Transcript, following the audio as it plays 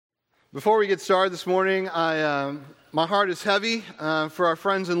Before we get started this morning, my heart is heavy for our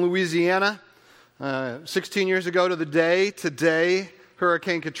friends in Louisiana. 16 years ago to the day, today,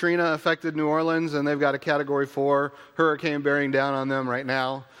 Hurricane Katrina affected New Orleans, and they've got a Category 4 hurricane bearing down on them right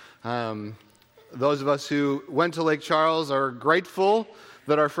now. Those of us who went to Lake Charles are grateful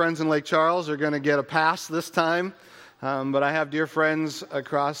that our friends in Lake Charles are going to get a pass this time. But I have dear friends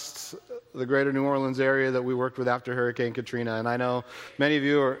across the greater New Orleans area that we worked with after Hurricane Katrina, and I know many of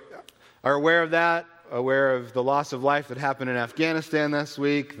you are aware of that, aware of the loss of life that happened in Afghanistan this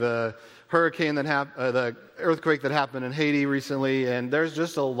week, the the earthquake that happened in Haiti recently, and there's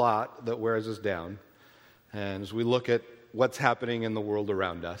just a lot that wears us down. And as we look at what's happening in the world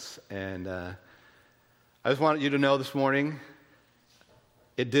around us, and I just want you to know this morning,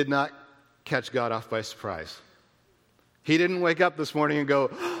 it did not catch God off by surprise. He didn't wake up this morning and go,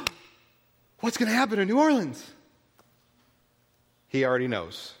 what's going to happen in New Orleans? He already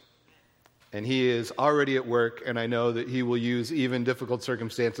knows. And he is already at work, and I know that he will use even difficult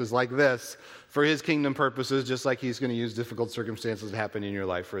circumstances like this for his kingdom purposes, just like he's going to use difficult circumstances that happen in your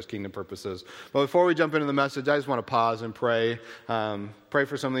life for his kingdom purposes. But before we jump into the message, I just want to pause and pray. Pray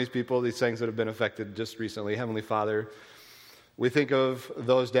for some of these people, these things that have been affected just recently. Heavenly Father, we think of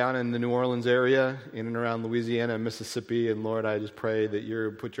those down in the New Orleans area, in and around Louisiana and Mississippi, and Lord, I just pray that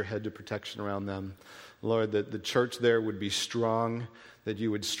you put your hedge of protection around them. Lord, that the church there would be strong, that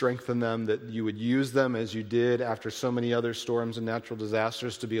you would strengthen them, that you would use them as you did after so many other storms and natural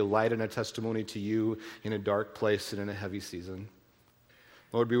disasters to be a light and a testimony to you in a dark place and in a heavy season.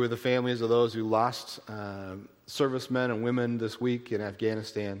 Lord, be with the families of those who lost servicemen and women this week in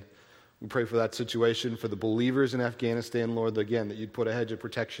Afghanistan. We pray for that situation, for the believers in Afghanistan, Lord, again, that you'd put a hedge of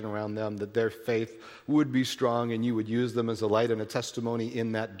protection around them, that their faith would be strong and you would use them as a light and a testimony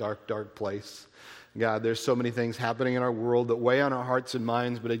in that dark, dark place. God, there's so many things happening in our world that weigh on our hearts and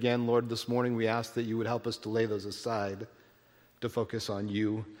minds, but again, Lord, this morning we ask that you would help us to lay those aside, to focus on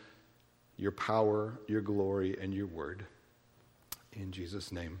you, your power, your glory, and your word. In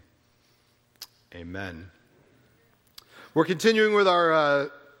Jesus' name, amen. We're continuing with our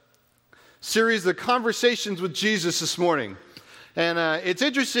series, The Conversations with Jesus, this morning. And it's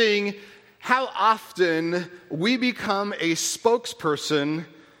interesting how often we become a spokesperson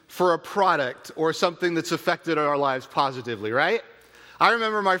for a product or something that's affected our lives positively, right? I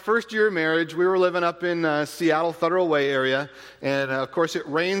remember my first year of marriage, we were living up in Seattle Federal Way area, and of course it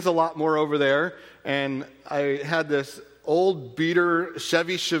rains a lot more over there, and I had this old beater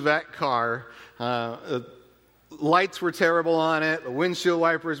Chevy Chevette car. Lights were terrible on it, the windshield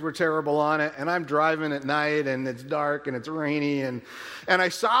wipers were terrible on it, and I'm driving at night, and it's dark, and it's rainy, and I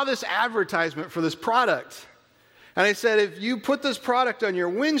saw this advertisement for this product. And I said, if you put this product on your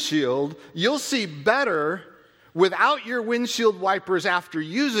windshield, you'll see better without your windshield wipers after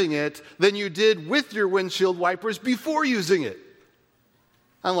using it than you did with your windshield wipers before using it.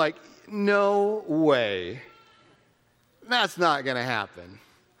 I'm like, no way. That's not going to happen.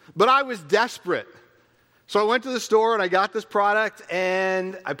 But I was desperate. So I went to the store and I got this product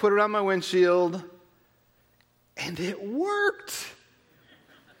and I put it on my windshield and it worked.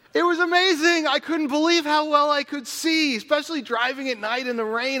 It was amazing. I couldn't believe how well I could see, especially driving at night in the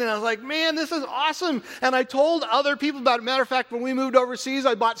rain. And I was like, man, this is awesome. And I told other people about it. Matter of fact, when we moved overseas,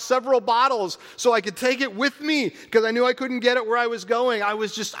 I bought several bottles so I could take it with me because I knew I couldn't get it where I was going. I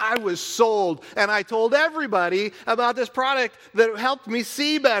was sold. And I told everybody about this product that helped me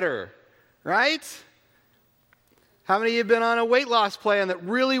see better, right? How many of you have been on a weight loss plan that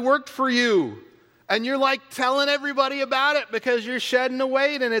really worked for you? And you're like telling everybody about it because you're shedding the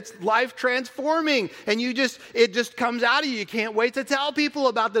weight and it's life transforming. And it just comes out of you. You can't wait to tell people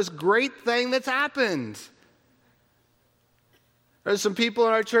about this great thing that's happened. There's some people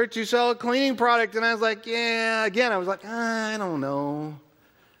in our church who sell a cleaning product. And I was like, I don't know.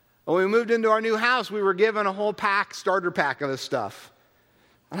 When we moved into our new house, we were given a whole starter pack of this stuff.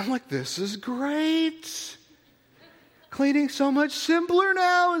 And I'm like, this is great. Cleaning's so much simpler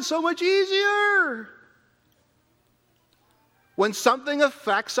now and so much easier. When something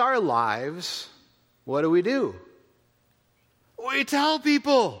affects our lives, what do? We tell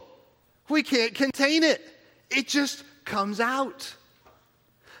people. We can't contain it. It just comes out.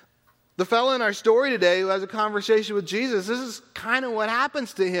 The fellow in our story today who has a conversation with Jesus, this is kind of what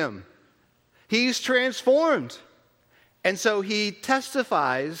happens to him. He's transformed. And so he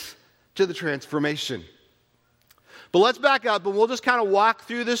testifies to the transformation. But let's back up and we'll just kind of walk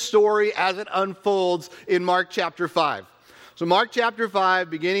through this story as it unfolds in Mark chapter 5. So Mark chapter 5,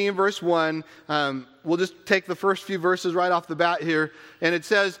 beginning in verse 1, we'll just take the first few verses right off the bat here. And it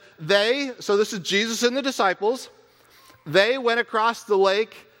says, so this is Jesus and the disciples, they went across the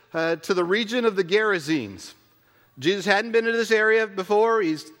lake to the region of the Gerasenes. Jesus hadn't been to this area before.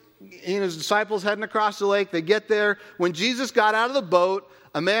 He and his disciples heading across the lake. They get there. When Jesus got out of the boat,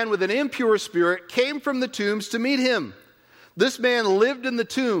 a man with an impure spirit came from the tombs to meet him. This man lived in the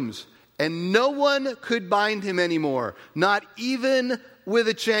tombs, and no one could bind him anymore, not even with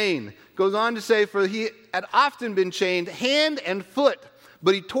a chain. Goes on to say, for he had often been chained hand and foot,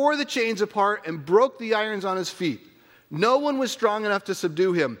 but he tore the chains apart and broke the irons on his feet. No one was strong enough to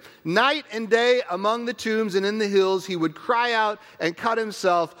subdue him. Night and day among the tombs and in the hills, he would cry out and cut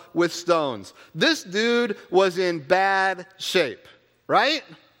himself with stones. This dude was in bad shape, right?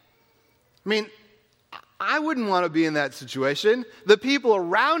 I mean, I wouldn't want to be in that situation. The people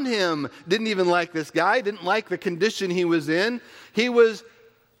around him didn't even like this guy, didn't like the condition he was in. He was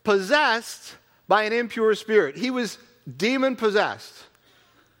possessed by an impure spirit. He was demon possessed.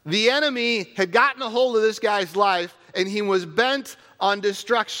 The enemy had gotten a hold of this guy's life, and he was bent on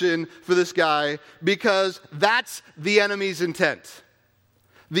destruction for this guy because that's the enemy's intent.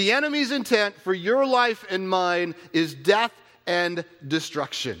 The enemy's intent for your life and mine is death and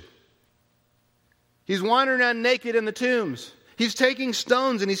destruction. He's wandering around naked in the tombs. He's taking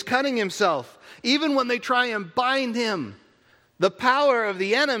stones and he's cutting himself. Even when they try and bind him, the power of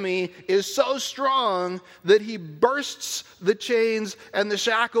the enemy is so strong that he bursts the chains and the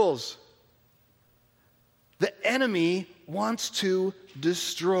shackles. The enemy wants to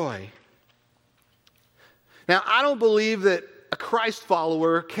destroy. Now, I don't believe that a Christ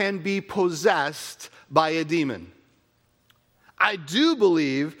follower can be possessed by a demon. I do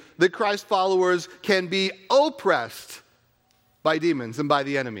believe that Christ followers can be oppressed by demons and by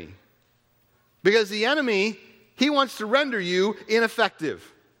the enemy. Because the enemy, he wants to render you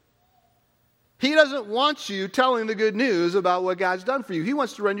ineffective. He doesn't want you telling the good news about what God's done for you. He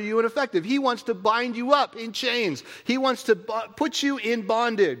wants to render you ineffective. He wants to bind you up in chains. He wants to put you in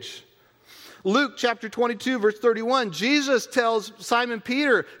bondage. Luke chapter 22, verse 31, Jesus tells Simon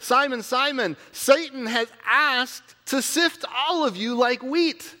Peter, Simon, Simon, Satan has asked to sift all of you like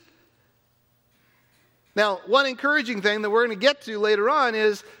wheat. Now, one encouraging thing that we're going to get to later on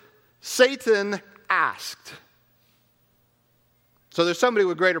is Satan asked. So there's somebody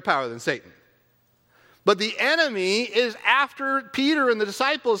with greater power than Satan. But the enemy is after Peter and the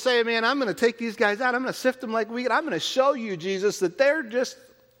disciples saying, man, I'm going to take these guys out. I'm going to sift them like wheat. I'm going to show you, Jesus, that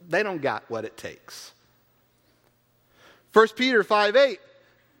they don't got what it takes. 1 Peter 5:8,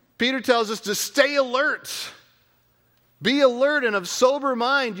 Peter tells us to stay alert. Be alert and of sober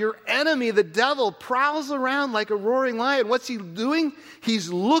mind. Your enemy, the devil, prowls around like a roaring lion. What's he doing?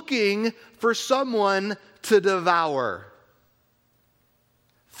 He's looking for someone to devour.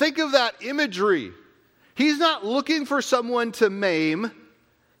 Think of that imagery. He's not looking for someone to maim.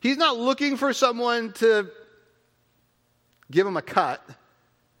 He's not looking for someone to give him a cut.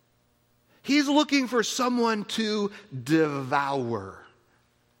 He's looking for someone to devour.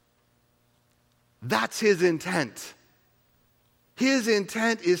 That's his intent. His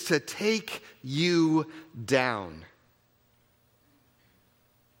intent is to take you down.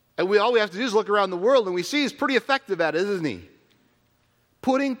 And all we have to do is look around the world and we see he's pretty effective at it, isn't he?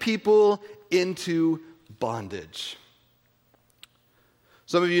 Putting people into bondage.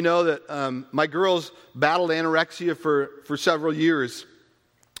 Some of you know that my girls battled anorexia for several years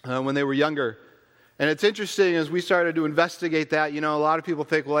when they were younger. And it's interesting as we started to investigate that, a lot of people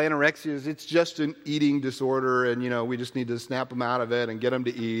think, well, anorexia it's just an eating disorder and, we just need to snap them out of it and get them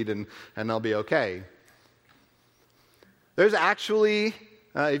to eat and they'll be okay. There's actually,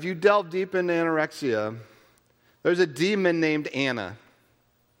 if you delve deep into anorexia, there's a demon named Anna.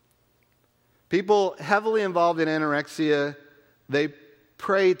 People heavily involved in anorexia, they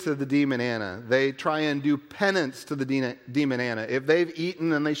pray to the demon Anna. They try and do penance to the demon Anna. If they've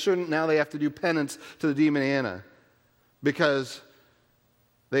eaten and they shouldn't, now they have to do penance to the demon Anna because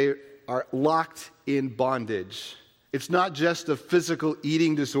they are locked in bondage. It's not just a physical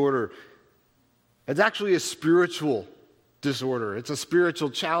eating disorder. It's actually a spiritual disorder. It's a spiritual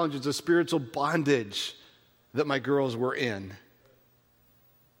challenge. It's a spiritual bondage that my girls were in.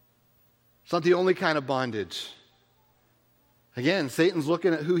 It's not the only kind of bondage. Again, Satan's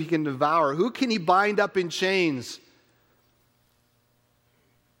looking at who he can devour. Who can he bind up in chains?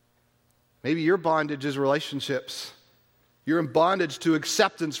 Maybe your bondage is relationships. You're in bondage to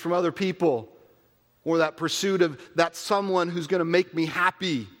acceptance from other people or that pursuit of that someone who's going to make me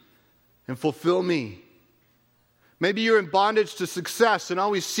happy and fulfill me. Maybe you're in bondage to success and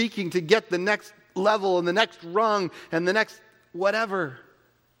always seeking to get the next level and the next rung and the next whatever.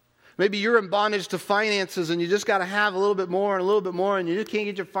 Maybe you're in bondage to finances and you just got to have a little bit more and a little bit more and you just can't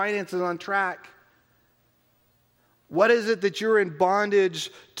get your finances on track. What is it that you're in bondage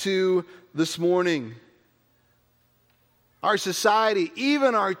to this morning? Our society,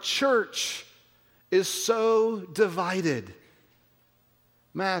 even our church, is so divided.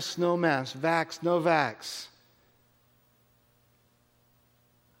 Mask, no mask. Vax, no vax.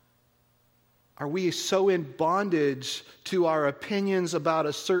 Are we so in bondage to our opinions about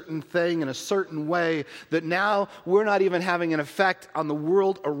a certain thing in a certain way that now we're not even having an effect on the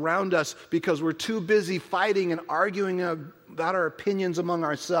world around us because we're too busy fighting and arguing about our opinions among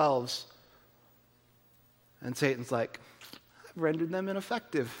ourselves? And Satan's like, I've rendered them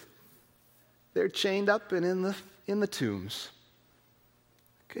ineffective. They're chained up and in the tombs.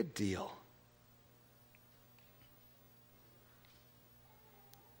 Good deal.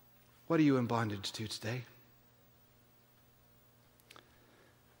 What are you in bondage to today? I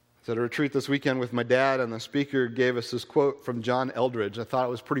was at a retreat this weekend with my dad, and the speaker gave us this quote from John Eldredge. I thought it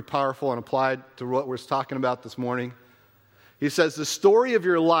was pretty powerful and applied to what we're talking about this morning. He says, the story of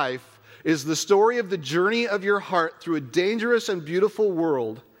your life is the story of the journey of your heart through a dangerous and beautiful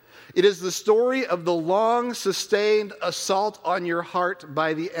world. It is the story of the long, sustained assault on your heart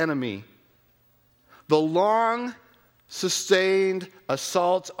by the enemy. The long, sustained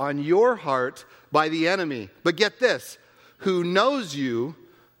assault on your heart by the enemy. But get this, who knows you,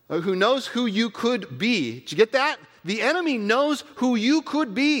 who knows who you could be. Did you get that? The enemy knows who you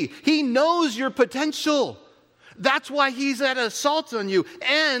could be. He knows your potential. That's why he's at assault on you.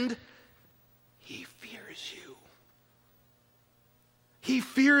 And he fears you. He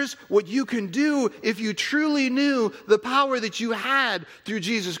fears what you can do if you truly knew the power that you had through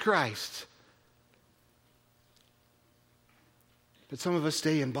Jesus Christ. But some of us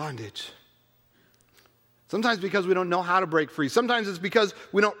stay in bondage. Sometimes because we don't know how to break free. Sometimes it's because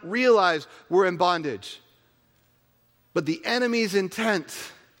we don't realize we're in bondage. But the enemy's intent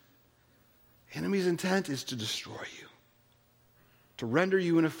is to destroy you, to render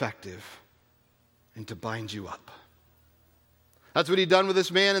you ineffective, and to bind you up. That's what he'd done with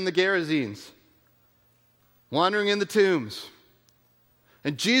this man in the Gerasenes, wandering in the tombs.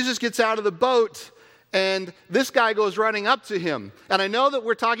 And Jesus gets out of the boat, and this guy goes running up to him. And I know that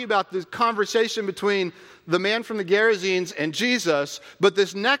we're talking about this conversation between the man from the Gerasenes and Jesus, but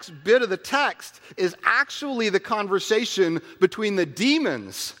this next bit of the text is actually the conversation between the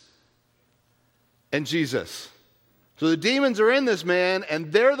demons and Jesus. So the demons are in this man,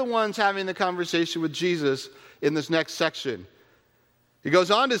 and they're the ones having the conversation with Jesus in this next section. He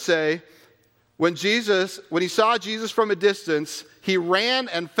goes on to say, when he saw Jesus from a distance, he ran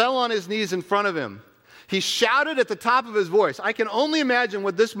and fell on his knees in front of him. He shouted at the top of his voice. I can only imagine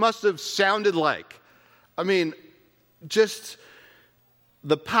what this must have sounded like. I mean, just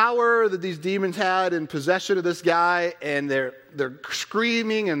the power that these demons had in possession of this guy, and they're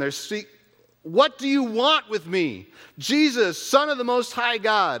screaming and they're speaking. What do you want with me? Jesus, Son of the Most High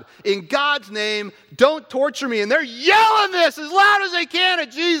God, in God's name, don't torture me. And they're yelling this as loud as they can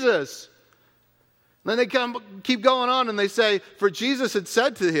at Jesus. And then they keep going on and they say, for Jesus had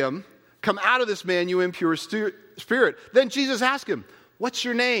said to him, come out of this man, you impure spirit. Then Jesus asked him, what's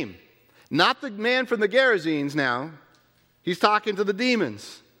your name? Not the man from the Gerasenes now. He's talking to the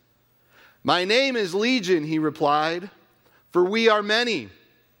demons. My name is Legion, he replied, for we are many.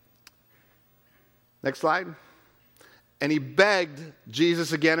 Next slide. And he begged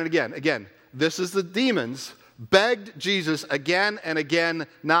Jesus again and again. Again, this is the demons, begged Jesus again and again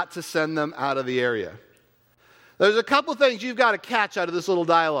not to send them out of the area. There's a couple things you've got to catch out of this little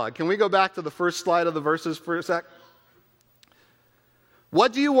dialogue. Can we go back to the first slide of the verses for a sec?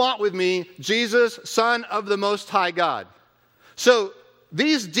 What do you want with me, Jesus, Son of the Most High God? So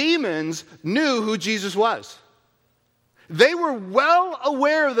these demons knew who Jesus was. They were well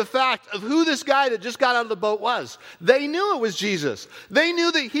aware of the fact of who this guy that just got out of the boat was. They knew it was Jesus. They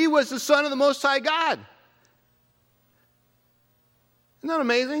knew that he was the Son of the Most High God. Isn't that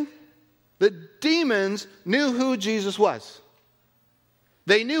amazing? The demons knew who Jesus was.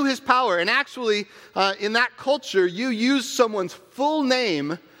 They knew his power. And actually, in that culture, you used someone's full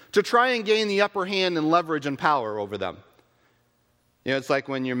name to try and gain the upper hand and leverage and power over them. You know, it's like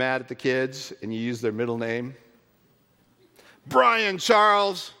when you're mad at the kids and you use their middle name. Brian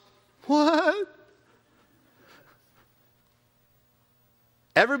Charles. What?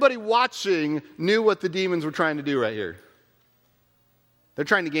 Everybody watching knew what the demons were trying to do right here. They're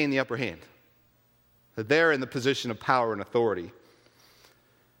trying to gain the upper hand. That they're in the position of power and authority.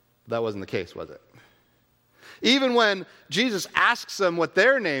 That wasn't the case, was it? Even when Jesus asks them what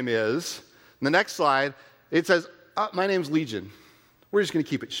their name is, in the next slide, it says, my name's Legion. We're just going to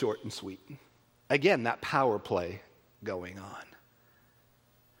keep it short and sweet. Again, that power play going on.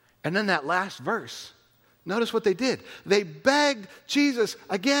 And then that last verse, Notice what they did. They begged Jesus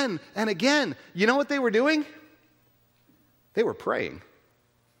again and again. You know what they were doing? They were praying.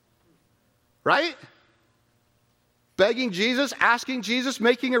 Right? Begging Jesus, asking Jesus,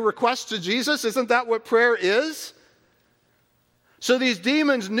 making a request to Jesus. Isn't that what prayer is? So these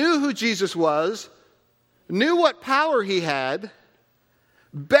demons knew who Jesus was, knew what power he had,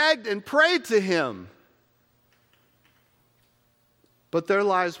 begged and prayed to him. But their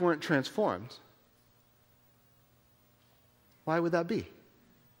lives weren't transformed. Why would that be?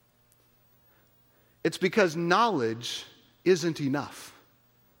 It's because knowledge isn't enough.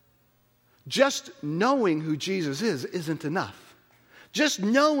 Just knowing who Jesus is isn't enough. Just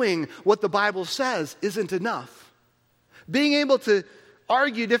knowing what the Bible says isn't enough. Being able to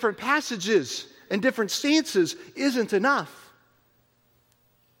argue different passages and different stances isn't enough.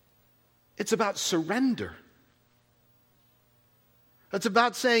 It's about surrender. It's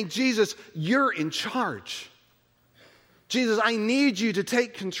about saying, Jesus, you're in charge. Jesus, I need you to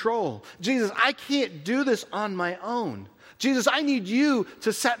take control. Jesus, I can't do this on my own. Jesus, I need you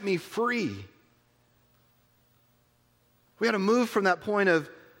to set me free. We got to move from that point of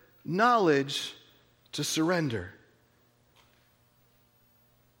knowledge to surrender.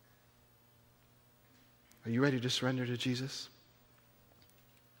 Are you ready to surrender to Jesus?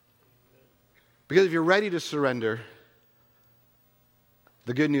 Because if you're ready to surrender,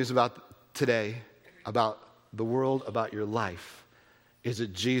 the good news about today, about the world, about your life, is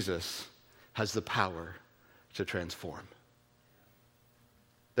that Jesus has the power to transform.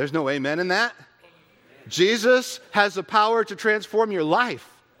 There's no amen in that. Jesus has the power to transform your life.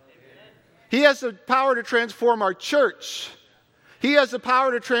 He has the power to transform our church. He has the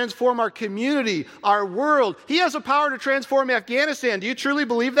power to transform our community, our world. He has the power to transform Afghanistan. Do you truly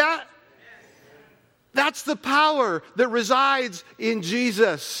believe that? That's the power that resides in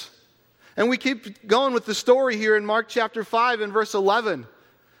Jesus. And we keep going with the story here in Mark chapter 5 and verse 11.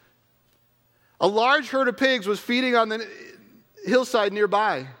 A large herd of pigs was feeding on the hillside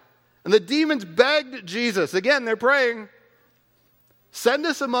nearby. And the demons begged Jesus. Again, they're praying. Send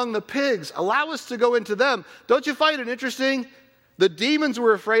us among the pigs. Allow us to go into them. Don't you find it interesting? The demons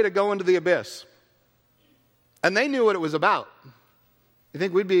were afraid of going to the abyss. And they knew what it was about. You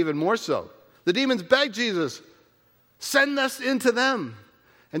think we'd be even more so? The demons begged Jesus, send us into them.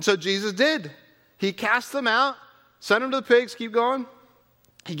 And so Jesus did. He cast them out, sent them to the pigs. Keep going.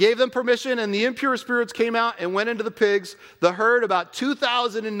 He gave them permission, and the impure spirits came out and went into the pigs. The herd, about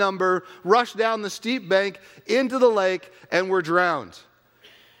 2,000 in number, rushed down the steep bank into the lake and were drowned.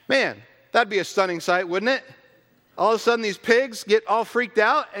 Man, that'd be a stunning sight, wouldn't it? All of a sudden, these pigs get all freaked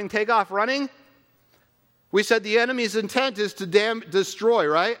out and take off running. We said the enemy's intent is to destroy,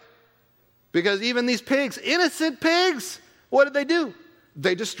 right? Because even these pigs, innocent pigs, what did they do?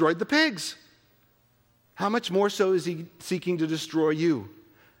 They destroyed the pigs. How much more so is he seeking to destroy you?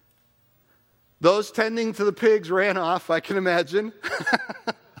 Those tending to the pigs ran off, I can imagine.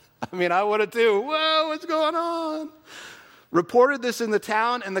 I mean, I would have too. Whoa, what's going on? Reported this in the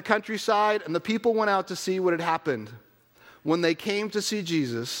town and the countryside, and the people went out to see what had happened. When they came to see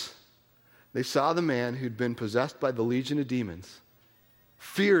Jesus, they saw the man who'd been possessed by the legion of demons.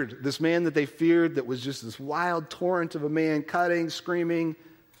 Feared, this man that they feared, that was just this wild torrent of a man, cutting, screaming.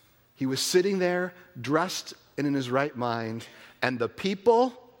 He was sitting there, dressed and in his right mind, and the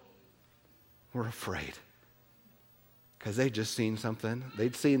people were afraid because they'd just seen something.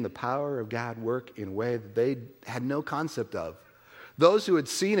 They'd seen the power of God work in a way that they had no concept of. Those who had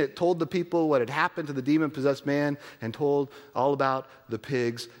seen it told the people what had happened to the demon-possessed man and told all about the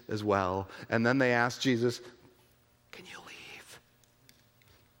pigs as well. And then they asked Jesus, can you leave?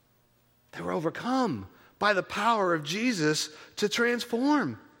 They were overcome by the power of Jesus to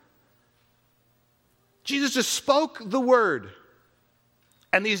transform. Jesus just spoke the word.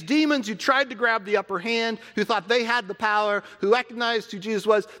 And these demons who tried to grab the upper hand, who thought they had the power, who recognized who Jesus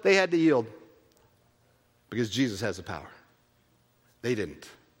was, they had to yield. Because Jesus has the power. They didn't.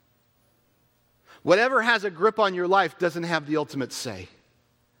 Whatever has a grip on your life doesn't have the ultimate say.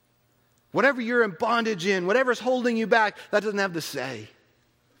 Whatever you're in bondage in, whatever's holding you back, that doesn't have the say.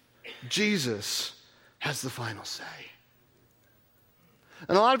 Jesus has the final say.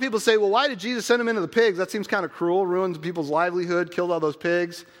 And a lot of people say, well, why did Jesus send them into the pigs? That seems kind of cruel, ruins people's livelihood, killed all those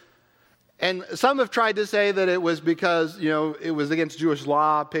pigs. And some have tried to say that it was because, it was against Jewish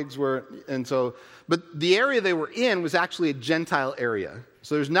law, pigs were, but the area they were in was actually a Gentile area.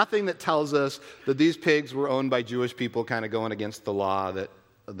 So there's nothing that tells us that these pigs were owned by Jewish people kind of going against the law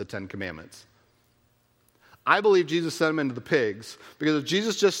of the Ten Commandments. I believe Jesus sent them into the pigs because if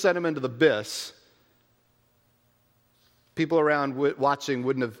Jesus just sent them into the abyss, people around watching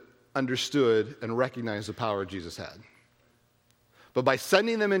wouldn't have understood and recognized the power Jesus had. But by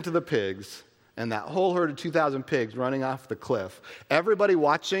sending them into the pigs, and that whole herd of 2,000 pigs running off the cliff, everybody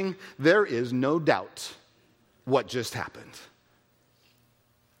watching, there is no doubt what just happened.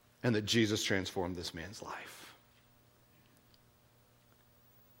 And that Jesus transformed this man's life.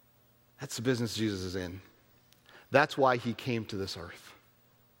 That's the business Jesus is in. That's why he came to this earth.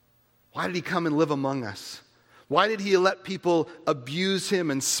 Why did he come and live among us? Why did he let people abuse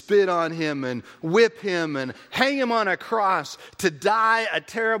him and spit on him and whip him and hang him on a cross to die a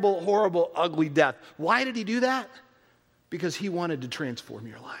terrible, horrible, ugly death? Why did he do that? Because he wanted to transform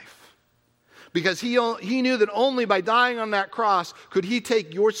your life. Because he knew that only by dying on that cross could he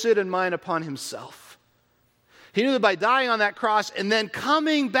take your sin and mine upon himself. He knew that by dying on that cross and then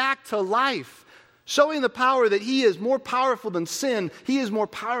coming back to life, showing the power that he is more powerful than sin, he is more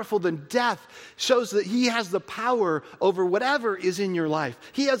powerful than death, shows that he has the power over whatever is in your life.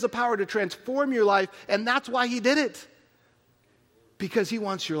 He has the power to transform your life, and that's why he did it. Because he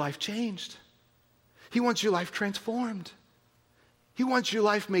wants your life changed. He wants your life transformed. He wants your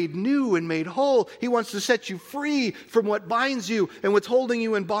life made new and made whole. He wants to set you free from what binds you and what's holding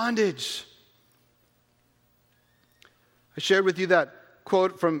you in bondage. I shared with you that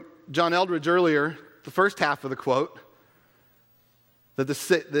quote from John Eldredge earlier, the first half of the quote, that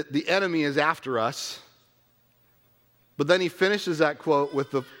the enemy is after us. But then he finishes that quote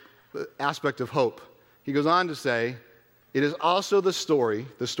with the aspect of hope. He goes on to say, it is also the story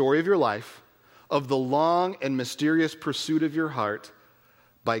of your life, of the long and mysterious pursuit of your heart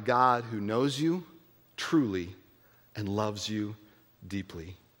by God who knows you truly and loves you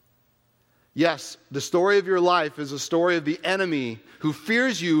deeply. Yes, the story of your life is a story of the enemy who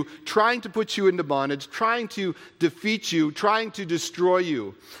fears you, trying to put you into bondage, trying to defeat you, trying to destroy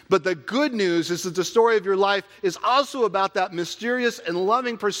you. But the good news is that the story of your life is also about that mysterious and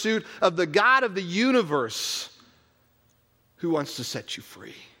loving pursuit of the God of the universe who wants to set you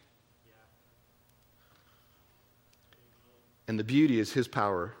free. And the beauty is his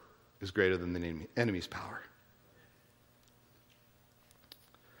power is greater than the enemy's power.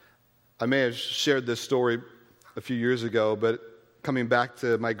 I may have shared this story a few years ago, but coming back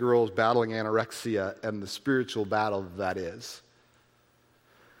to my girls battling anorexia and the spiritual battle that is.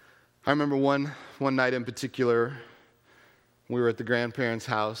 I remember one night in particular, we were at the grandparents'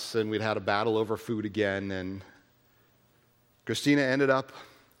 house and we'd had a battle over food again, and Christina ended up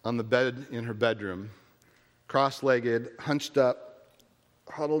on the bed in her bedroom, cross-legged, hunched up,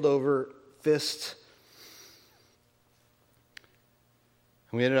 huddled over, fist.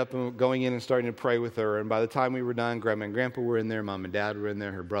 And we ended up going in and starting to pray with her. And by the time we were done, Grandma and Grandpa were in there, Mom and Dad were in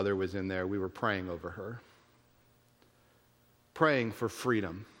there, her brother was in there. We were praying over her. Praying for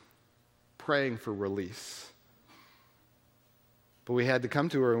freedom. Praying for release. But we had to come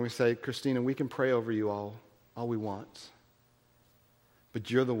to her and we say, Christina, we can pray over you all we want.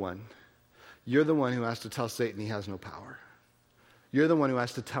 But you're the one. You're the one who has to tell Satan he has no power. You're the one who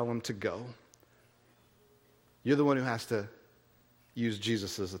has to tell him to go. You're the one who has to use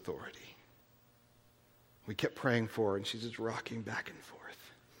Jesus' authority. We kept praying for her, and she's just rocking back and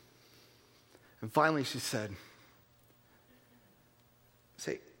forth. And finally she said,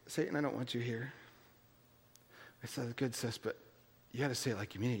 Satan, I don't want you here. I said, good, sis, but you got to say it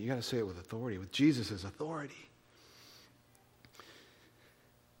like you mean it. You got to say it with authority, with Jesus' authority.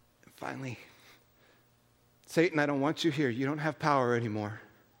 And finally, Satan, I don't want you here. You don't have power anymore.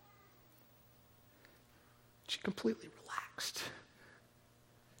 She completely relaxed.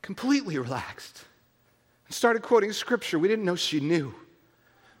 Completely relaxed. And started quoting scripture we didn't know she knew.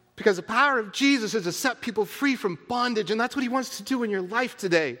 Because the power of Jesus is to set people free from bondage, and that's what he wants to do in your life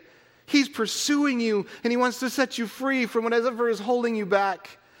today. He's pursuing you, and he wants to set you free from whatever is holding you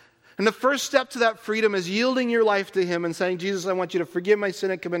back. And the first step to that freedom is yielding your life to him and saying, Jesus, I want you to forgive my sin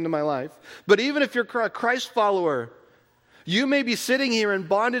and come into my life. But even if you're a Christ follower, you may be sitting here in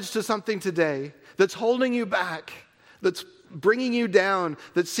bondage to something today that's holding you back, that's bringing you down,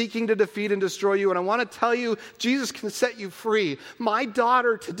 that's seeking to defeat and destroy you. And I want to tell you, Jesus can set you free. My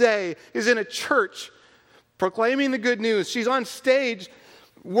daughter today is in a church proclaiming the good news. She's on stage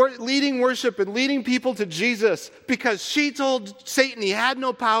leading worship and leading people to Jesus because she told Satan he had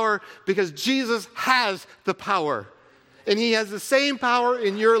no power, because Jesus has the power. And he has the same power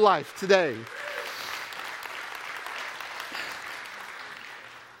in your life today.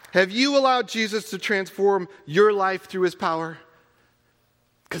 Have you allowed Jesus to transform your life through his power?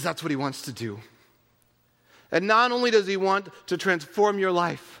 Because that's what he wants to do. And not only does he want to transform your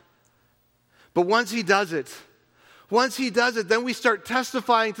life, but once he does it, then we start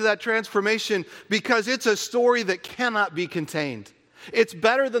testifying to that transformation, because it's a story that cannot be contained. It's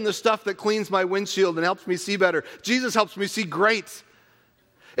better than the stuff that cleans my windshield and helps me see better. Jesus helps me see great.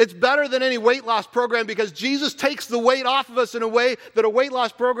 It's better than any weight loss program because Jesus takes the weight off of us in a way that a weight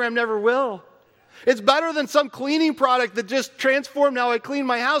loss program never will. It's better than some cleaning product that just transformed how I clean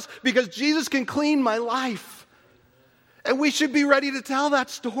my house because Jesus can clean my life. And we should be ready to tell that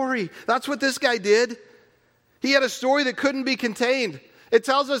story. That's what this guy did. He had a story that couldn't be contained. It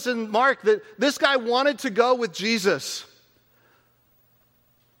tells us in Mark that this guy wanted to go with Jesus.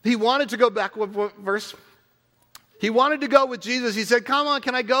 He wanted to go back, what verse? He wanted to go with Jesus. He said, come on,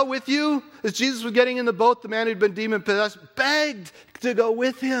 can I go with you? As Jesus was getting in the boat, the man who'd been demon-possessed begged to go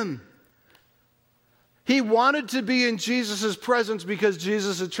with him. He wanted to be in Jesus' presence because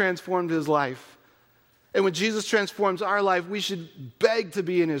Jesus had transformed his life. And when Jesus transforms our life, we should beg to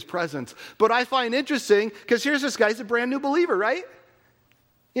be in his presence. But I find interesting, because here's this guy, he's a brand new believer, right?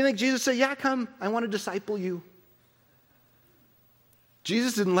 You think Jesus said, yeah, come, I want to disciple you.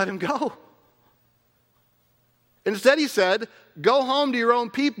 Jesus didn't let him go. Instead, he said, go home to your own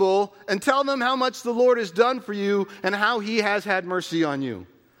people and tell them how much the Lord has done for you and how he has had mercy on you.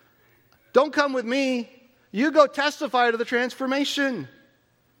 Don't come with me. You go testify to the transformation.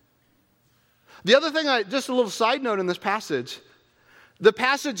 The other thing, just a little side note in this passage. The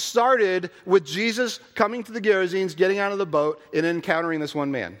passage started with Jesus coming to the Gerasenes, getting out of the boat, and encountering this one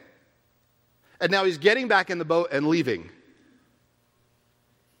man. And now he's getting back in the boat and leaving.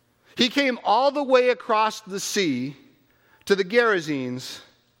 He came all the way across the sea to the Gerasenes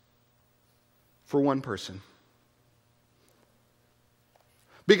for one person.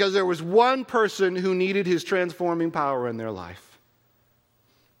 Because there was one person who needed his transforming power in their life.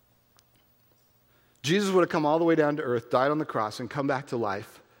 Jesus would have come all the way down to earth, died on the cross, and come back to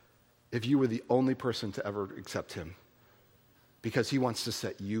life if you were the only person to ever accept him. Because he wants to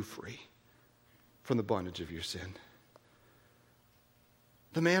set you free from the bondage of your sin.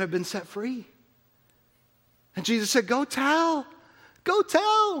 The man had been set free. And Jesus said, go tell. Go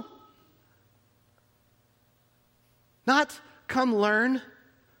tell. Not come learn.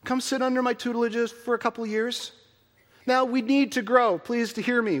 Come sit under my tutelage for a couple of years. Now, we need to grow. Please to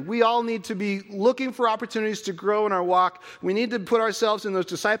hear me. We all need to be looking for opportunities to grow in our walk. We need to put ourselves in those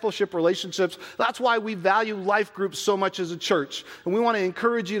discipleship relationships. That's why we value life groups so much as a church. And we want to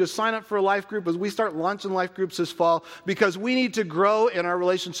encourage you to sign up for a life group as we start launching life groups this fall, because we need to grow in our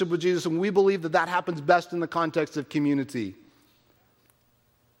relationship with Jesus, and we believe that that happens best in the context of community.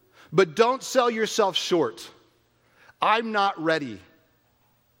 But don't sell yourself short. I'm not ready.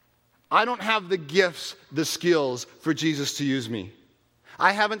 I don't have the gifts, the skills for Jesus to use me.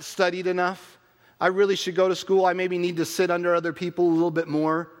 I haven't studied enough. I really should go to school. I maybe need to sit under other people a little bit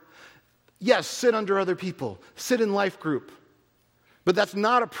more. Yes, sit under other people. Sit in life group. But that's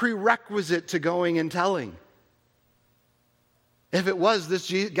not a prerequisite to going and telling. If it was,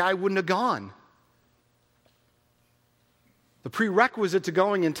 this guy wouldn't have gone. The prerequisite to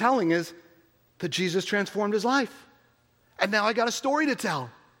going and telling is that Jesus transformed his life. And now I got a story to tell.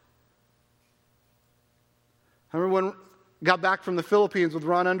 I remember when I got back from the Philippines with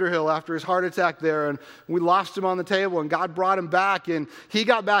Ron Underhill after his heart attack there, and we lost him on the table, and God brought him back, and he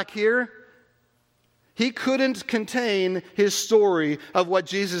got back here. He couldn't contain his story of what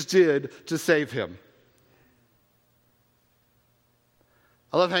Jesus did to save him.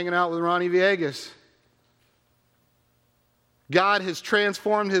 I love hanging out with Ronnie Villegas. God has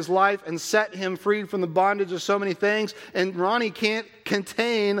transformed his life and set him free from the bondage of so many things, and Ronnie can't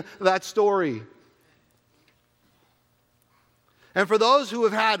contain that story. And for those who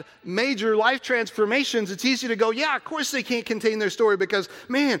have had major life transformations, it's easy to go, yeah, of course they can't contain their story because,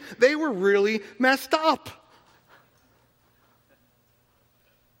 man, they were really messed up.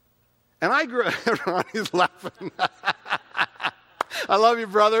 And I grew up, Ronnie's laughing. I love you,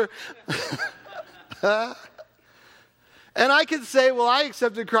 brother. And I could say, well, I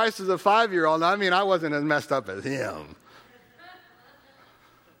accepted Christ as a 5-year-old. I mean, I wasn't as messed up as him.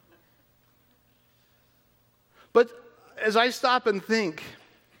 But as I stop and think,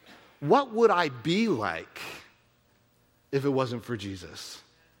 what would I be like if it wasn't for Jesus?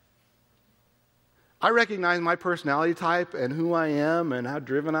 I recognize my personality type and who I am and how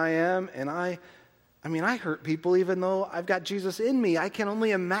driven I am, and I hurt people even though I've got Jesus in me. I can only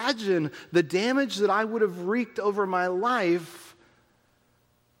imagine the damage that I would have wreaked over my life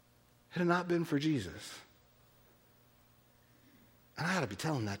had it not been for Jesus. And I ought to be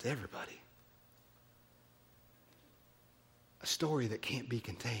telling that to everybody. A story that can't be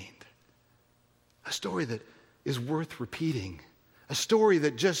contained. A story that is worth repeating. A story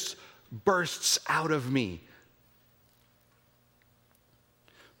that just bursts out of me.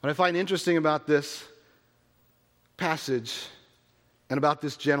 What I find interesting about this passage and about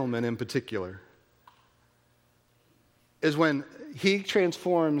this gentleman in particular, is when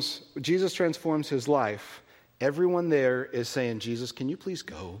Jesus transforms his life, everyone there is saying, Jesus, can you please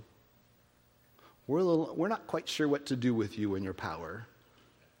go? We're not quite sure what to do with you and your power.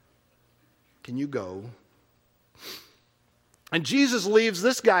 Can you go? And Jesus leaves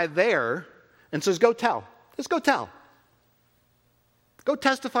this guy there and says, go tell. Just go tell. Go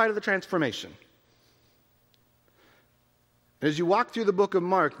testify to the transformation. As you walk through the book of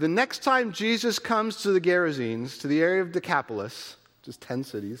Mark, the next time Jesus comes to the Gerasenes, to the area of Decapolis, just 10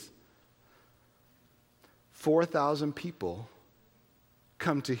 cities, 4,000 people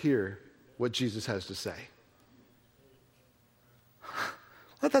come to hear what Jesus has to say.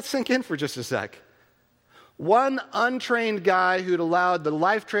 Let that sink in for just a sec. One untrained guy who'd allowed the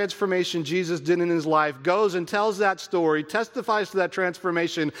life transformation Jesus did in his life goes and tells that story, testifies to that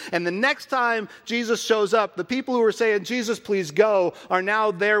transformation, and the next time Jesus shows up, the people who were saying, Jesus, please go, are now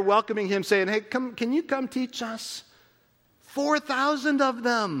there welcoming him, saying, hey, can you come teach us? 4,000 of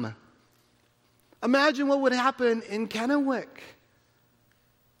them. Imagine what would happen in Kennewick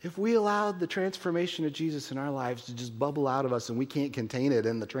if we allowed the transformation of Jesus in our lives to just bubble out of us and we can't contain it,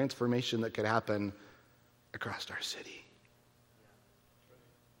 and the transformation that could happen across our city.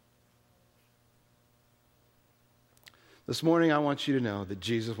 This morning, I want you to know that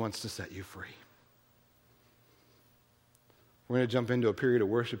Jesus wants to set you free. We're going to jump into a period of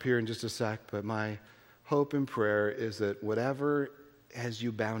worship here in just a sec, but my hope and prayer is that whatever has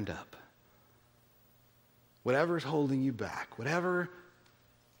you bound up, whatever is holding you back, whatever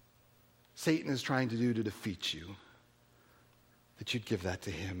Satan is trying to do to defeat you, that you'd give that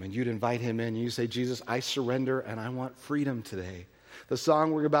to him and you'd invite him in and you say, Jesus, I surrender and I want freedom today. The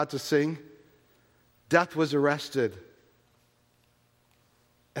song we're about to sing, Death Was Arrested.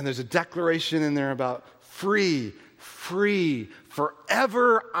 And there's a declaration in there about free, free,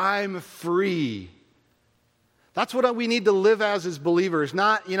 forever I'm free. That's what we need to live as believers.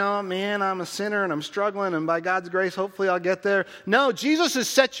 Not, man, I'm a sinner and I'm struggling and by God's grace, hopefully I'll get there. No, Jesus has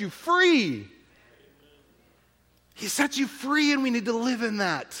set you free. He sets you free and we need to live in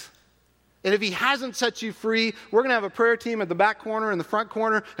that. And if he hasn't set you free, we're going to have a prayer team at the back corner and the front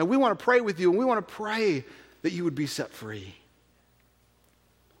corner, and we want to pray with you, and we want to pray that you would be set free.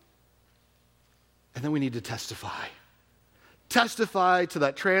 And then we need to testify. Testify to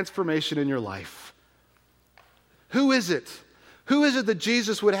that transformation in your life. Who is it? Who is it that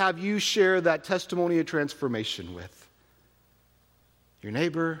Jesus would have you share that testimony of transformation with? Your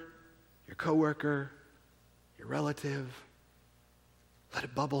neighbor, your coworker, your relative. Let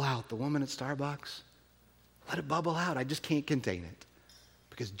it bubble out. The woman at Starbucks. Let it bubble out. I just can't contain it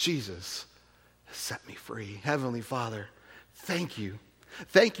because Jesus has set me free. Heavenly Father, thank you.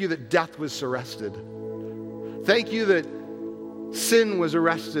 Thank you that death was arrested. Thank you that sin was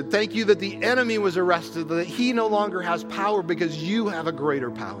arrested. Thank you that the enemy was arrested, that he no longer has power because you have a greater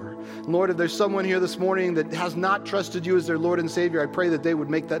power. Lord, if there's someone here this morning that has not trusted you as their Lord and Savior, I pray that they would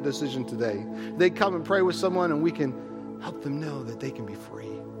make that decision today. They'd come and pray with someone and we can help them know that they can be free.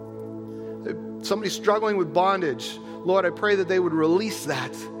 If somebody's struggling with bondage, Lord, I pray that they would release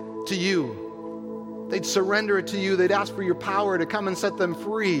that to you. They'd surrender it to you. They'd ask for your power to come and set them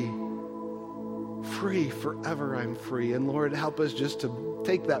free. Free, forever I'm free. And Lord, help us just to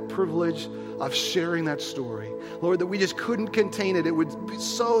take that privilege of sharing that story. Lord, that we just couldn't contain it. It would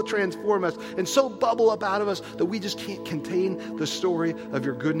so transform us and so bubble up out of us that we just can't contain the story of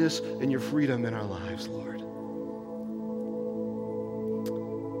your goodness and your freedom in our lives, Lord.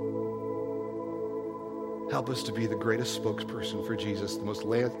 Help us to be the greatest spokesperson for Jesus, the most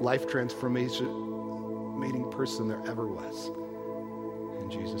life transforming person there ever was.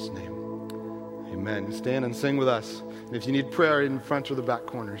 In Jesus' name. Amen. Stand and sing with us. And if you need prayer, in front or the back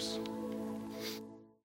corners.